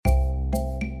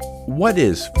What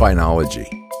is Finology?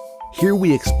 Here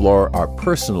we explore our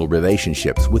personal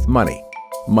relationships with money,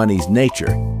 money's nature,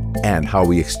 and how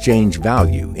we exchange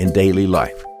value in daily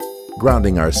life.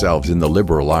 Grounding ourselves in the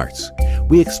liberal arts,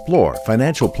 we explore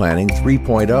financial planning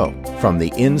 3.0 from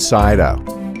the inside out,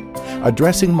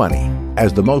 addressing money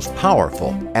as the most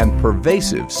powerful and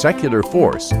pervasive secular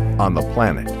force on the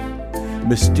planet.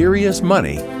 Mysterious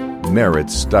money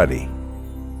merits study.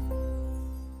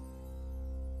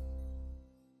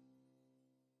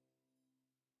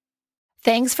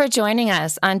 Thanks for joining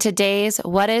us on today's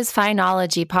What is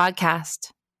Finology podcast.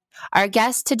 Our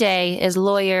guest today is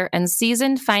lawyer and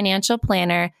seasoned financial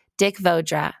planner Dick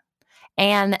Vodra,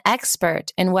 an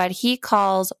expert in what he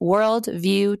calls World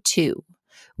View 2,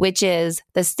 which is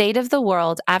the state of the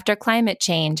world after climate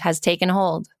change has taken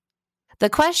hold. The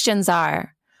questions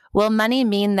are, will money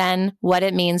mean then what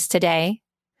it means today?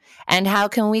 And how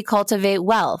can we cultivate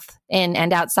wealth in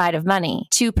and outside of money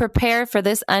to prepare for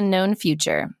this unknown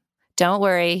future? Don't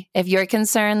worry, if you're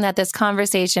concerned that this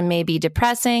conversation may be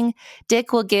depressing,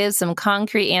 Dick will give some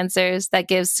concrete answers that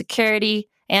give security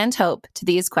and hope to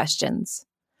these questions.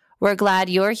 We're glad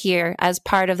you're here as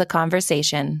part of the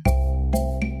conversation.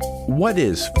 What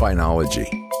is Finology?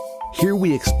 Here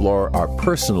we explore our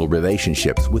personal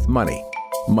relationships with money,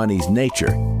 money's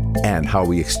nature, and how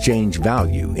we exchange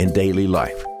value in daily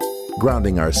life.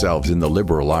 Grounding ourselves in the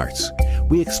liberal arts,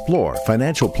 we explore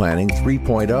financial planning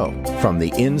 3.0 from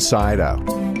the inside out,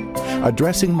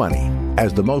 addressing money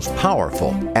as the most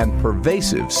powerful and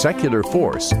pervasive secular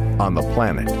force on the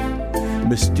planet.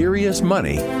 Mysterious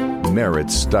money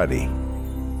merits study.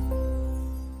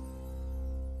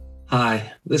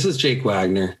 Hi, this is Jake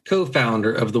Wagner,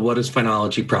 co-founder of the What is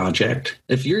Finology project.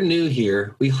 If you're new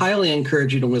here, we highly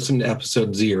encourage you to listen to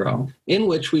episode 0, in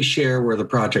which we share where the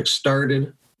project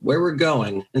started, where we're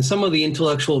going, and some of the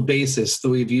intellectual basis that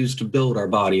we've used to build our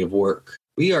body of work.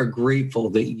 We are grateful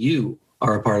that you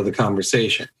are a part of the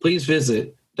conversation. Please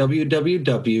visit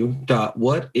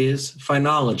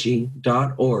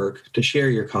www.whatisfinology.org to share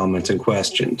your comments and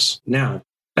questions. Now,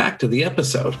 back to the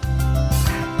episode.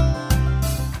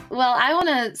 Well, I want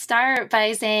to start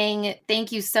by saying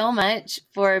thank you so much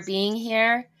for being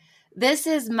here. This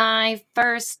is my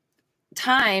first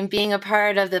time being a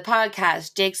part of the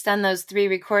podcast. Jake's done those 3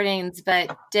 recordings,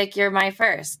 but Dick, you're my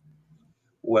first.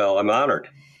 Well, I'm honored.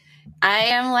 I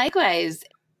am likewise.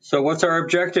 So what's our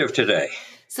objective today?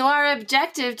 So our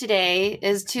objective today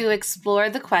is to explore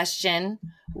the question,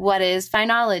 what is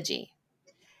Finology?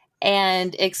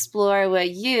 And explore what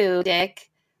you, Dick,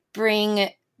 bring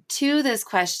to this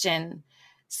question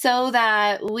so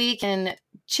that we can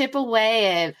chip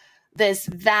away at this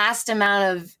vast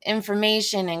amount of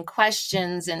information and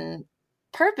questions and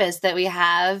purpose that we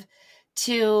have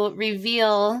to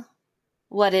reveal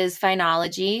what is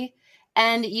Finology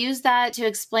and use that to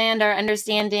expand our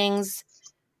understandings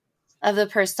of the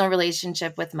personal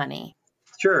relationship with money.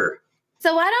 Sure.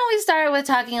 So why don't we start with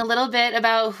talking a little bit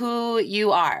about who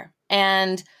you are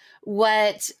and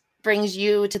what brings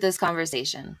you to this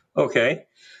conversation? Okay.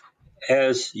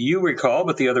 As you recall,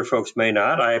 but the other folks may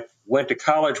not, I went to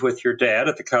college with your dad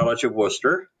at the College of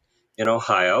Worcester in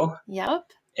Ohio.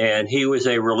 Yep. And he was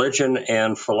a religion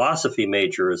and philosophy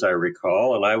major, as I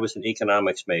recall, and I was an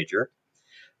economics major.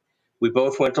 We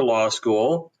both went to law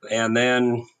school, and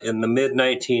then in the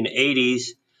mid-1980s,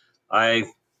 I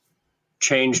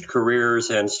changed careers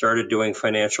and started doing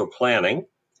financial planning,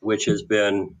 which has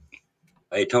been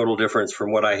a total difference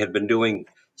from what I had been doing,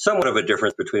 somewhat of a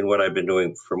difference between what I've been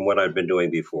doing from what I'd been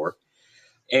doing before,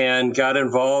 and got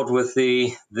involved with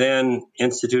the then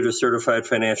Institute of Certified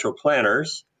Financial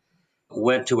Planners,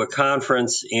 went to a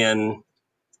conference in,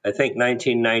 I think,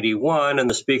 1991, and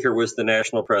the speaker was the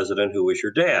national president, who was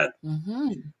your dad.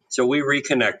 Mm-hmm. So we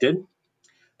reconnected,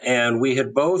 and we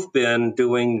had both been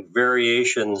doing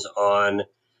variations on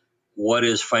what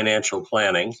is financial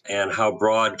planning and how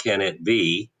broad can it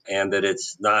be, and that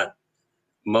it's not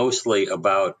mostly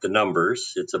about the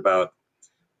numbers. It's about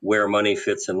where money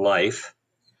fits in life.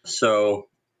 So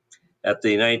at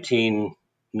the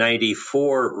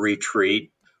 1994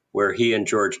 retreat, where he and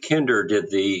George Kinder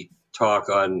did the talk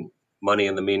on money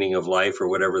and the meaning of life, or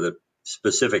whatever the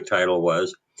specific title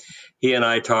was, he and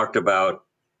I talked about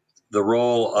the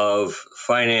role of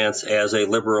finance as a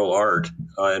liberal art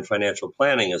and financial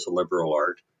planning as a liberal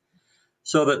art.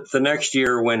 So that the next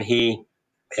year when he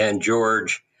and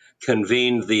George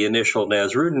convened the initial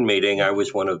Nasrudin meeting, I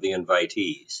was one of the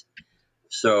invitees.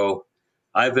 So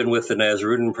I've been with the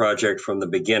Nasrudin Project from the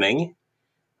beginning,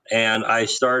 and I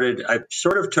sort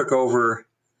of took over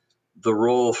the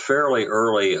role fairly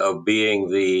early of being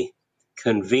the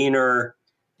convener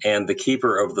and the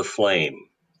keeper of the flame.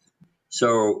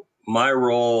 So my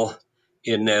role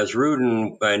in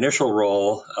Nasrudin, my initial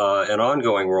role, and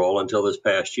ongoing role until this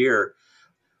past year,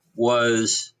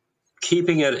 was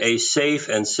keeping it a safe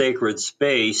and sacred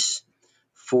space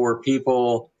for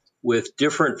people with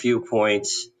different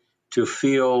viewpoints to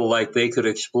feel like they could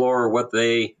explore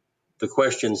the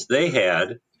questions they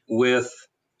had with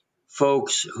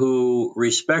folks who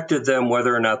respected them,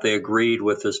 whether or not they agreed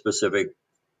with the specific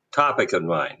topic in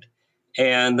mind.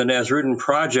 And the Nasrudin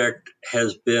Project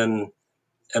has been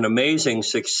an amazing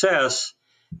success,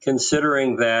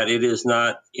 considering that it is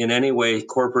not in any way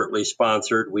corporately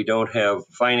sponsored. We don't have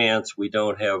finance. We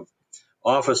don't have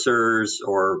officers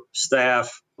or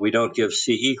staff. We don't give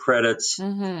CE credits.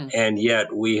 Mm-hmm. And yet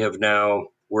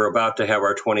we're about to have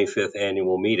our 25th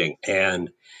annual meeting. And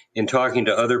in talking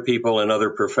to other people in other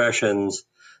professions,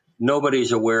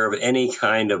 nobody's aware of any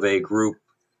kind of a group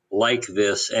like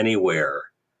this anywhere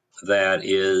that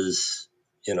is,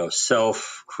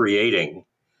 self-creating.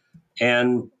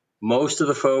 And most of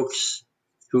the folks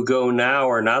who go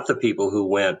now are not the people who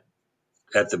went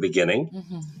at the beginning.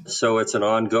 Mm-hmm. So it's an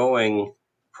ongoing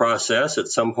process. At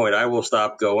some point, I will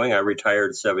stop going. I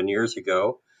retired 7 years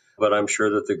ago, but I'm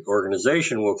sure that the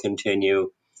organization will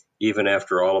continue even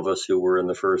after all of us who were in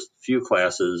the first few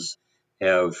classes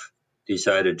have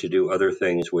decided to do other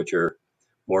things which are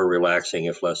more relaxing,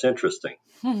 if less interesting.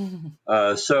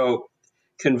 So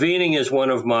convening is one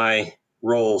of my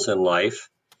roles in life.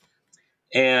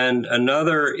 And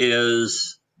another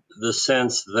is the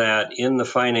sense that in the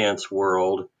finance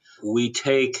world, we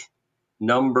take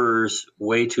numbers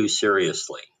way too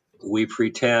seriously. We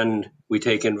pretend we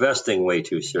take investing way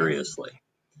too seriously.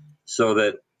 So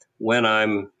that when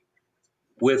I'm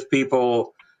with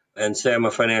people and say I'm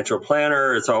a financial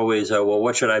planner, it's always, well,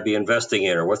 what should I be investing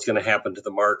in, or what's going to happen to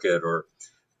the market, or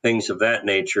things of that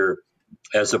nature,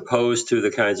 as opposed to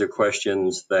the kinds of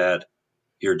questions that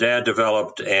your dad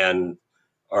developed and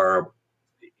are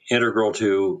integral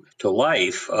to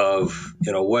life of,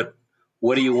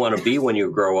 what do you want to be when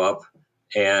you grow up,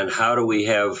 and how do we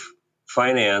have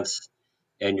finance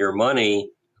and your money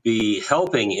be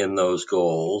helping in those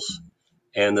goals,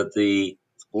 and that the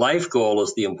life goal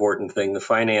is the important thing. The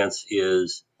finance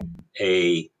is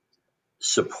a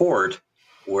support,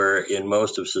 where in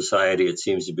most of society it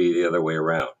seems to be the other way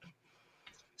around.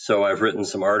 So I've written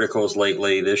some articles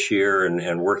lately this year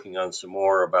and working on some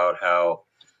more about how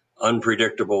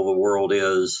unpredictable the world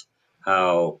is,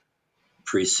 how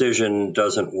precision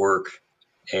doesn't work,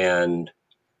 and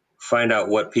find out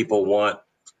what people want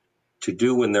to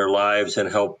do in their lives and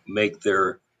help make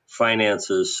their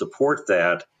finances support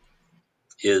that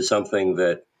is something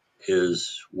that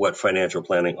is what financial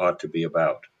planning ought to be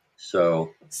about.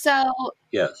 So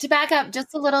yes. To back up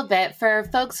just a little bit, for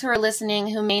folks who are listening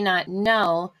who may not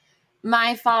know,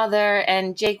 my father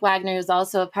and Jake Wagner is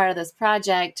also a part of this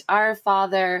project. Our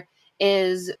father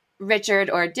is Richard,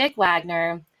 or Dick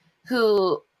Wagner,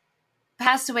 who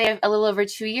passed away a little over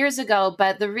 2 years ago.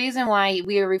 But the reason why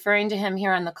we are referring to him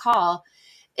here on the call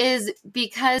is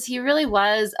because he really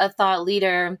was a thought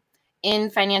leader in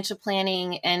financial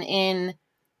planning and in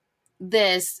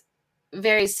this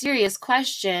very serious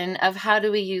question of how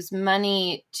do we use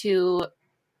money to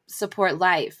support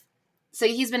life. So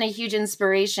he's been a huge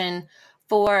inspiration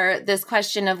for this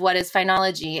question of what is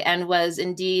Finology, and was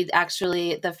indeed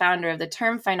actually the founder of the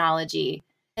term Finology.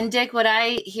 And Dick, what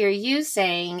I hear you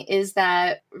saying is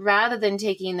that rather than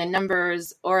taking the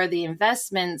numbers or the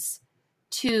investments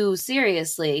too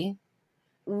seriously,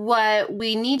 what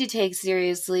we need to take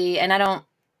seriously, and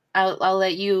I'll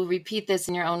let you repeat this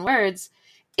in your own words,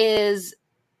 is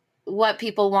what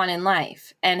people want in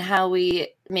life and how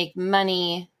we make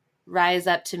money rise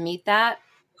up to meet that.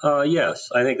 Yes,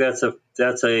 I think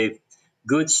that's a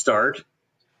good start.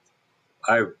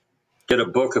 I did a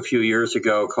book a few years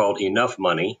ago called Enough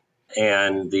Money,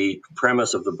 and the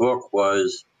premise of the book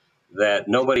was that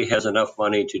nobody has enough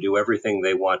money to do everything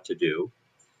they want to do.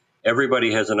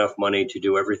 Everybody has enough money to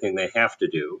do everything they have to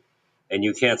do, and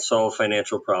you can't solve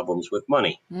financial problems with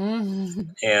money. Mm-hmm.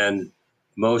 And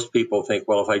most people think,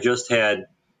 well, if I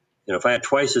had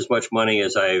twice as much money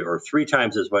or 3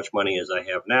 times as much money as I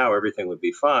have now, everything would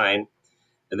be fine.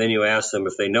 And then you ask them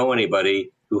if they know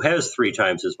anybody who has 3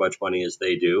 times as much money as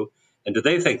they do, and do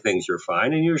they think things are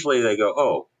fine? And usually they go,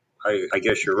 oh, I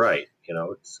guess you're right.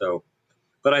 So,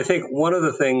 but I think one of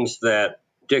the things that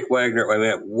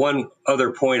one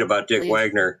other point about Dick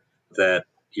Wagner that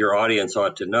your audience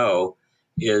ought to know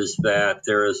is that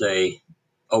there is a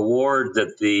award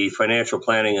that the Financial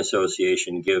Planning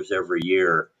Association gives every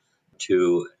year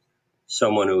to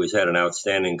someone who has had an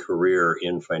outstanding career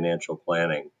in financial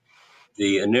planning.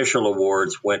 the initial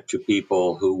awards went to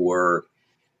people who were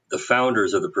the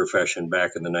founders of the profession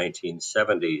back in the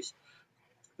 1970s,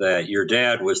 that your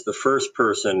dad was the first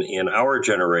person in our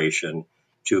generation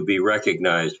to be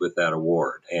recognized with that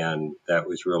award. And that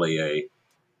was really a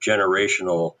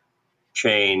generational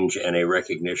change and a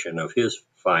recognition of his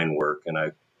fine work.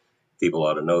 And people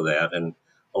ought to know that. And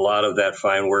a lot of that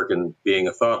fine work and being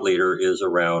a thought leader is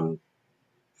around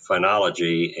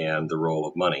Finology and the role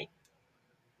of money.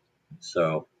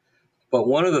 So, but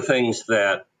one of the things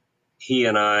that he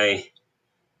and I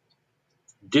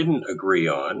didn't agree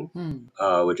on,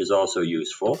 which is also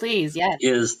useful, Please, yes.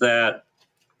 is that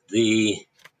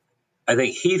I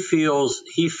think he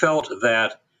felt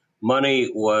that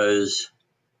money was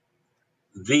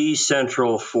the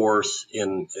central force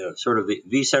in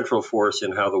the central force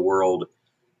in how the world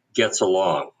gets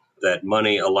along, that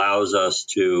money allows us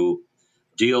to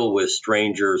deal with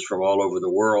strangers from all over the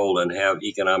world and have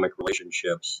economic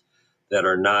relationships that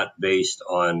are not based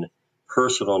on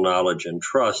personal knowledge and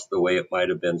trust the way it might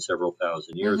have been several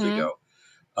thousand years ago.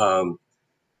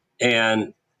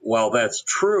 And while that's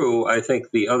true, I think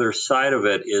the other side of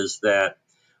it is that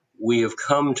we have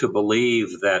come to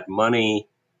believe that money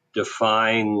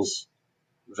defines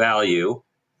value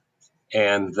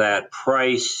and that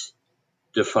price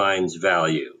defines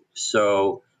value.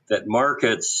 So that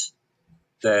markets,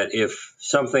 that if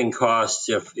something costs,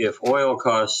 if oil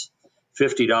costs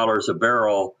 $50 a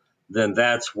barrel, then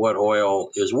that's what oil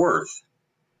is worth.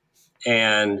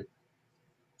 And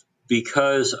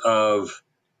because of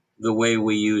the way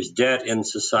we use debt in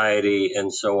society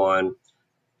and so on,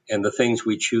 and the things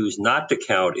we choose not to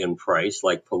count in price,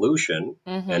 like pollution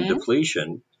and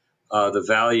depletion, the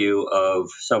value of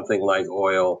something like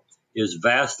oil is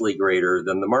vastly greater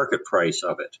than the market price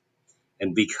of it.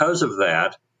 And because of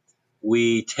that,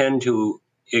 we tend to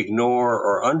ignore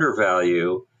or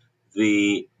undervalue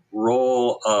the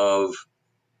role of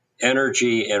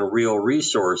energy and real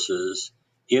resources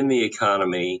in the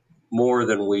economy more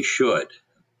than we should.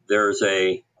 There's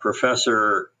a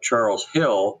professor, Charles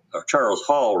Hall,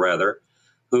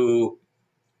 who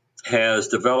has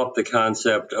developed the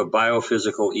concept of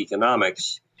biophysical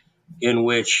economics, in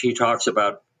which he talks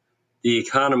about the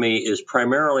economy is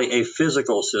primarily a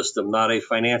physical system, not a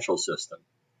financial system.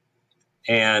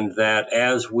 And that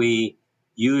as we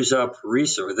use up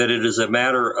resource, that it is a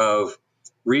matter of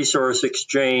resource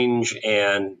exchange,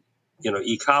 and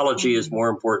ecology is more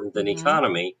important than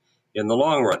economy in the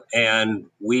long run. And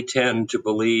we tend to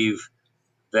believe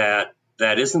that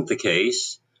that isn't the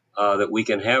case, that we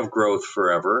can have growth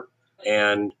forever.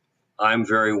 And I'm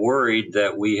very worried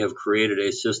that we have created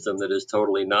a system that is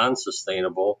totally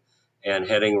non-sustainable and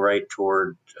heading right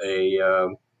toward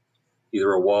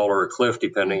either a wall or a cliff,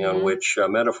 depending on which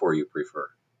metaphor you prefer.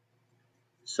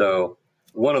 So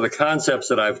one of the concepts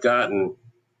that I've gotten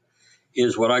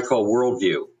is what I call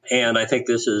worldview. And I think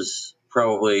this is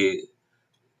probably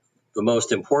the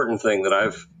most important thing that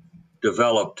I've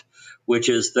developed, which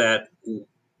is that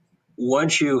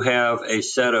once you have a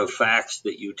set of facts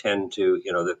that you tend to,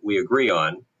 that we agree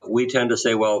on, we tend to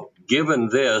say, well, given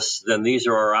this, then these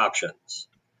are our options.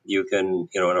 You can,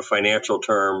 in a financial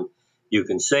term, you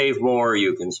can save more,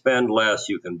 you can spend less,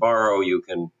 you can borrow, you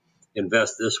can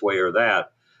invest this way or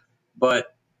that.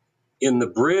 But in the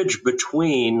bridge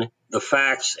between the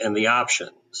facts and the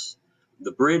options,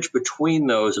 the bridge between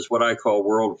those is what I call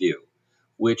worldview,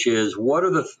 which is what are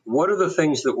the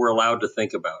things that we're allowed to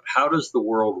think about? How does the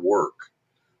world work?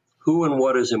 Who and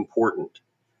what is important?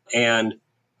 And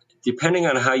depending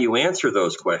on how you answer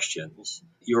those questions,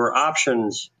 your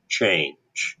options change.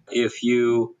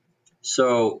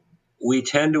 So we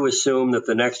tend to assume that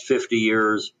the next 50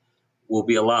 years will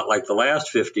be a lot like the last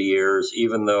 50 years,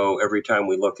 even though every time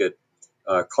we look at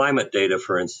climate data,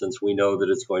 for instance, we know that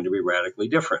it's going to be radically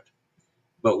different.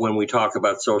 But when we talk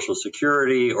about Social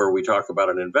Security, or we talk about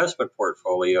an investment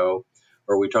portfolio,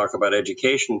 or we talk about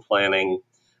education planning,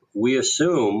 we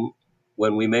assume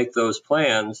when we make those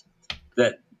plans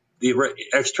that the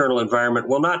external environment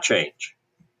will not change.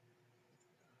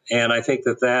 And I think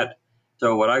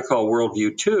so what I call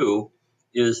worldview 2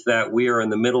 is that we are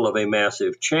in the middle of a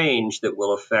massive change that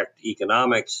will affect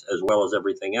economics as well as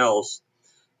everything else.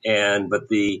 But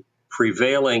the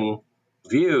prevailing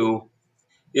view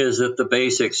is that the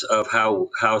basics of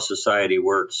how society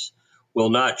works will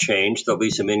not change. There'll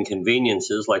be some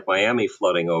inconveniences like Miami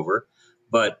flooding over,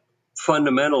 but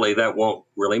fundamentally that won't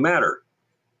really matter.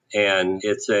 And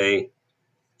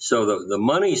so the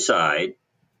money side,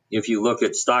 if you look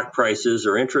at stock prices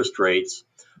or interest rates,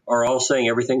 are all saying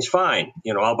everything's fine.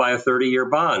 I'll buy a 30-year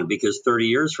bond because 30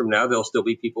 years from now, there'll still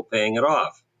be people paying it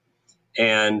off.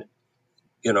 And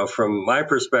from my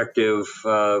perspective,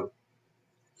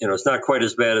 it's not quite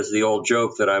as bad as the old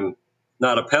joke that I'm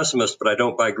not a pessimist, but I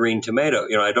don't buy green tomato.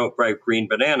 I don't buy green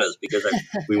bananas because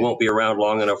we won't be around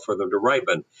long enough for them to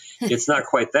ripen. It's not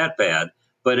quite that bad,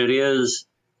 but it is,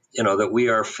 that we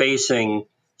are facing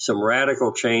some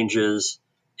radical changes,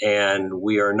 and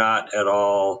we are not at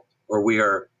all, or we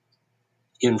are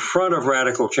in front of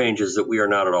radical changes that we are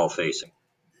not at all facing.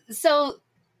 So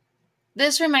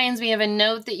this reminds me of a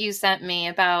note that you sent me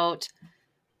about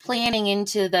planning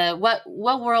into what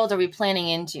world are we planning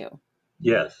into?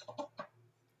 Yes.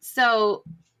 So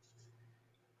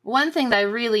one thing that I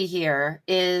really hear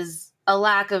is a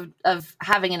lack of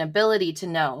having an ability to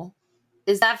know.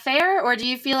 Is that fair? Or do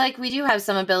you feel like we do have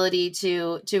some ability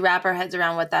to wrap our heads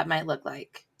around what that might look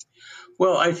like?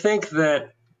 Well, I think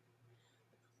that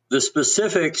the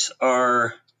specifics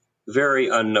are very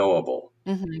unknowable.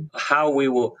 Mm-hmm. How we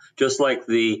will, just like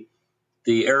the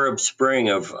Arab Spring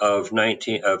of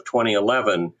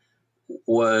 2011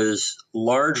 was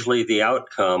largely the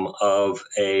outcome of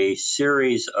a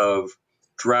series of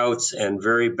droughts and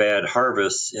very bad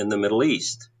harvests in the Middle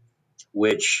East,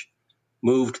 which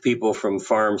moved people from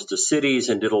farms to cities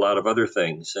and did a lot of other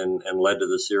things and led to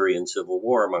the Syrian civil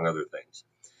war, among other things.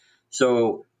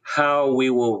 So how we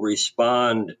will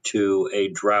respond to a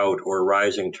drought or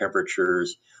rising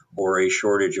temperatures or a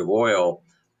shortage of oil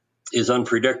is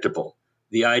unpredictable.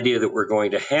 The idea that we're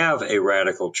going to have a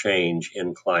radical change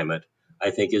in climate,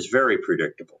 I think, is very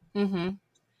predictable. Mm-hmm.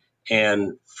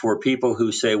 And for people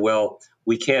who say, well,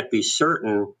 we can't be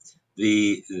certain,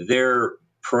 their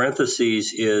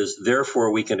parentheses is,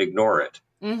 therefore we can ignore it.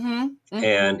 Mm-hmm. Mm-hmm.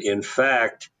 And in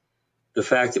fact, the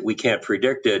fact that we can't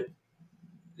predict it,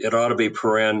 it ought to be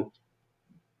paren,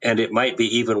 and it might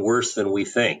be even worse than we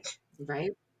think.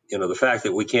 Right. The fact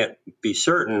that we can't be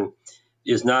certain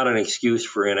is not an excuse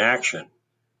for inaction.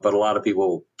 But a lot of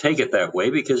people take it that way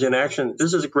because inaction,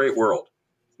 this is a great world.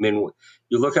 I mean,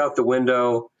 you look out the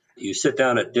window, you sit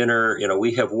down at dinner,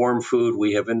 we have warm food,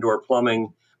 we have indoor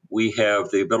plumbing, we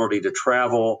have the ability to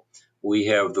travel, we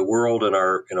have the world in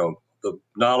our, the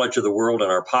knowledge of the world in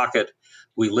our pocket.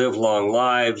 We live long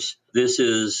lives. This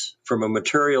is, from a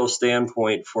material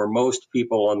standpoint, for most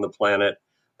people on the planet,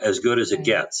 as good as it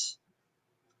gets.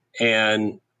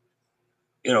 And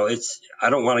I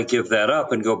don't want to give that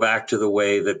up and go back to the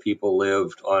way that people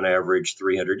lived on average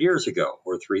 300 years ago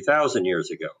or 3,000 years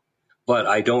ago. But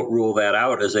I don't rule that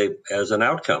out as an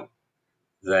outcome,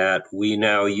 that we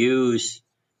now use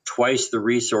twice the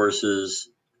resources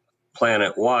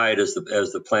planet-wide as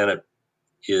the planet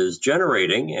is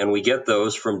generating, and we get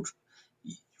those from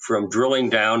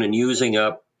drilling down and using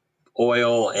up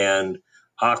oil and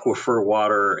aquifer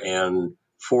water and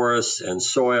forests and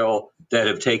soil that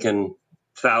have taken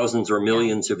thousands or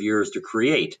millions of years to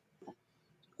create.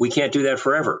 We can't do that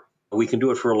forever. We can do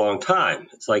it for a long time.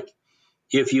 It's like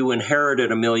if you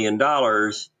inherited $1 million,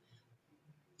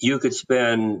 you could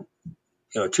spend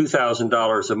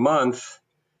 $2,000 a month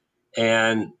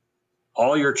and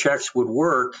all your checks would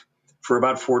work for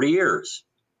about 40 years.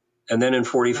 And then in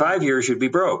 45 years, you'd be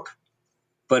broke.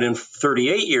 But in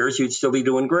 38 years, you'd still be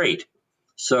doing great.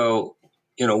 So,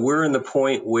 we're in the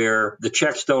point where the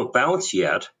checks don't bounce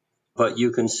yet, but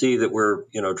you can see that we're,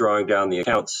 drawing down the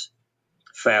accounts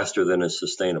faster than is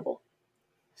sustainable.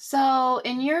 So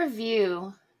in your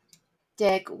view,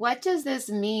 Dick, what does this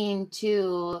mean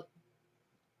to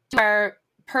our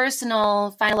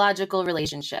personal phenological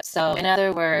relationships? So in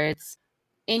other words,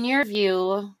 in your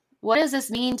view, what does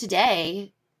this mean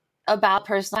today about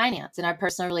personal finance and our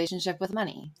personal relationship with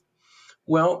money?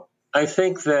 Well, I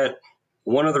think that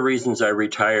one of the reasons I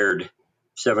retired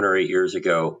 7 or 8 years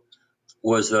ago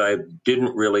was that I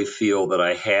didn't really feel that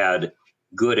I had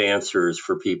good answers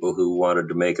for people who wanted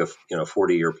to make a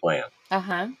 40-year plan.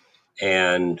 Uh-huh.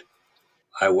 And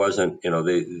I wasn't,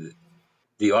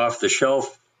 the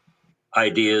off-the-shelf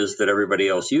ideas that everybody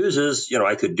else uses,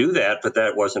 I could do that, but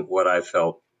that wasn't what I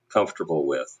felt comfortable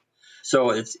with.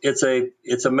 So it's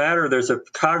a matter. There's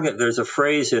a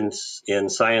phrase in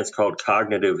science called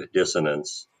cognitive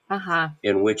dissonance,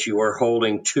 in which you are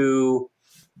holding two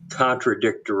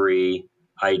contradictory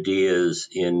ideas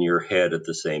in your head at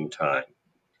the same time.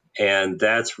 And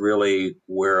that's really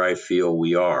where I feel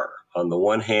we are. On the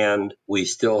one hand, we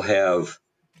still have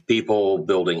people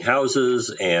building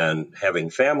houses and having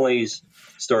families,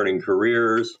 starting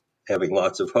careers, having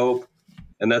lots of hope.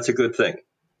 And that's a good thing.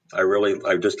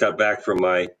 I just got back from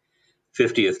my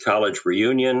 50th college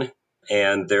reunion,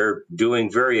 and they're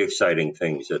doing very exciting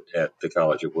things at the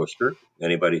College of Worcester.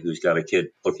 Anybody who's got a kid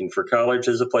looking for college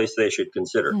is a place they should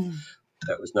consider.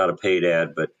 That was not a paid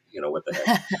ad, but what the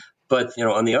heck. But,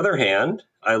 on the other hand,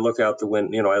 I look out the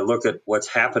window, I look at what's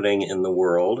happening in the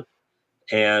world,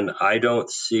 and I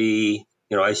don't see,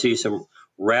 I see some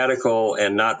radical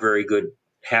and not very good,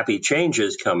 happy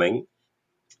changes coming.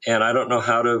 And I don't know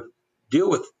how to deal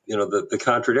with, the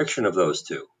contradiction of those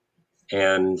two.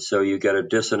 And so you get a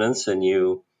dissonance, and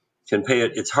you can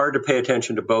it's hard to pay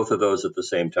attention to both of those at the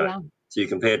same time. Yeah. So you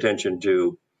can pay attention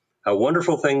to how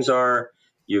wonderful things are.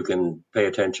 You can pay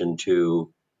attention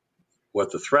to what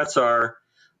the threats are.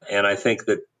 And I think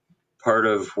that part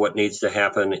of what needs to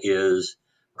happen is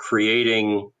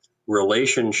creating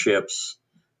relationships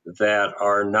that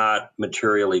are not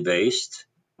materially based,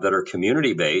 that are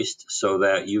community based, so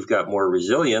that you've got more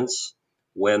resilience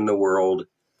when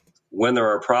there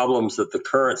are problems that the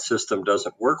current system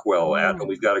doesn't work well at, and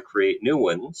we've got to create new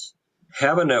ones.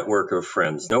 Have a network of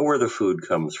friends, know where the food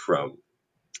comes from,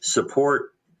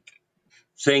 support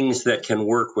things that can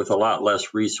work with a lot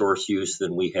less resource use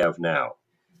than we have now.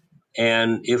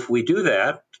 And if we do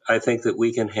that, I think that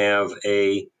we can have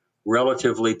a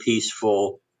relatively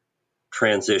peaceful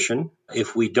transition.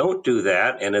 If we don't do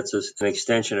that, and it's an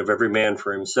extension of every man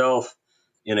for himself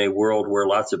in a world where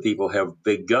lots of people have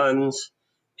big guns,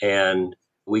 and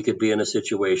we could be in a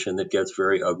situation that gets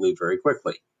very ugly very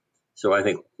quickly. So I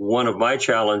think one of my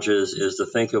challenges is to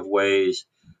think of ways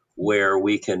where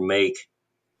we can make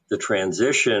the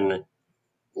transition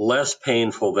less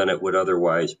painful than it would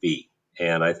otherwise be.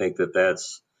 And I think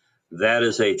that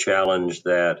is a challenge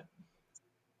that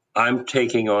I'm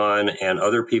taking on, and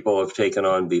other people have taken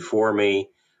on before me.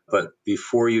 But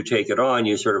before you take it on,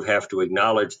 you sort of have to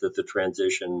acknowledge that the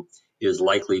transition is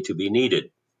likely to be needed.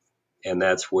 And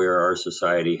that's where our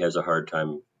society has a hard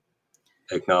time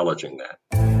acknowledging that.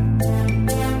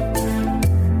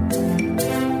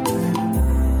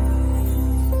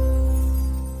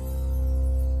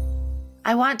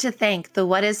 I want to thank the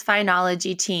What is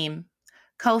Finology team,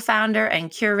 co-founder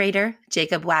and curator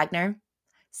Jacob Wagner,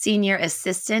 senior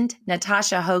assistant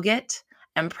Natasha Hoget,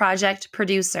 and project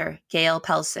producer Gail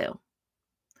Pelsu.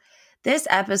 This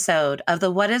episode of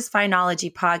the What is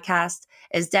Finology podcast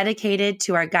is dedicated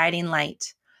to our guiding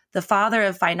light, the father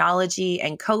of Finology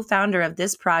and co-founder of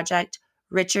this project,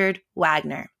 Richard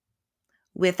Wagner.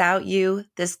 Without you,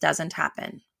 this doesn't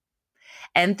happen.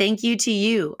 And thank you to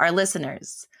you, our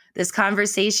listeners. This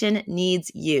conversation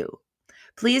needs you.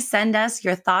 Please send us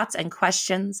your thoughts and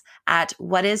questions at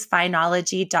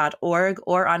whatisfinology.org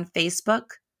or on Facebook.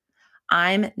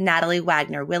 I'm Natalie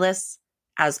Wagner Willis.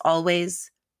 As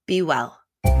always, be well.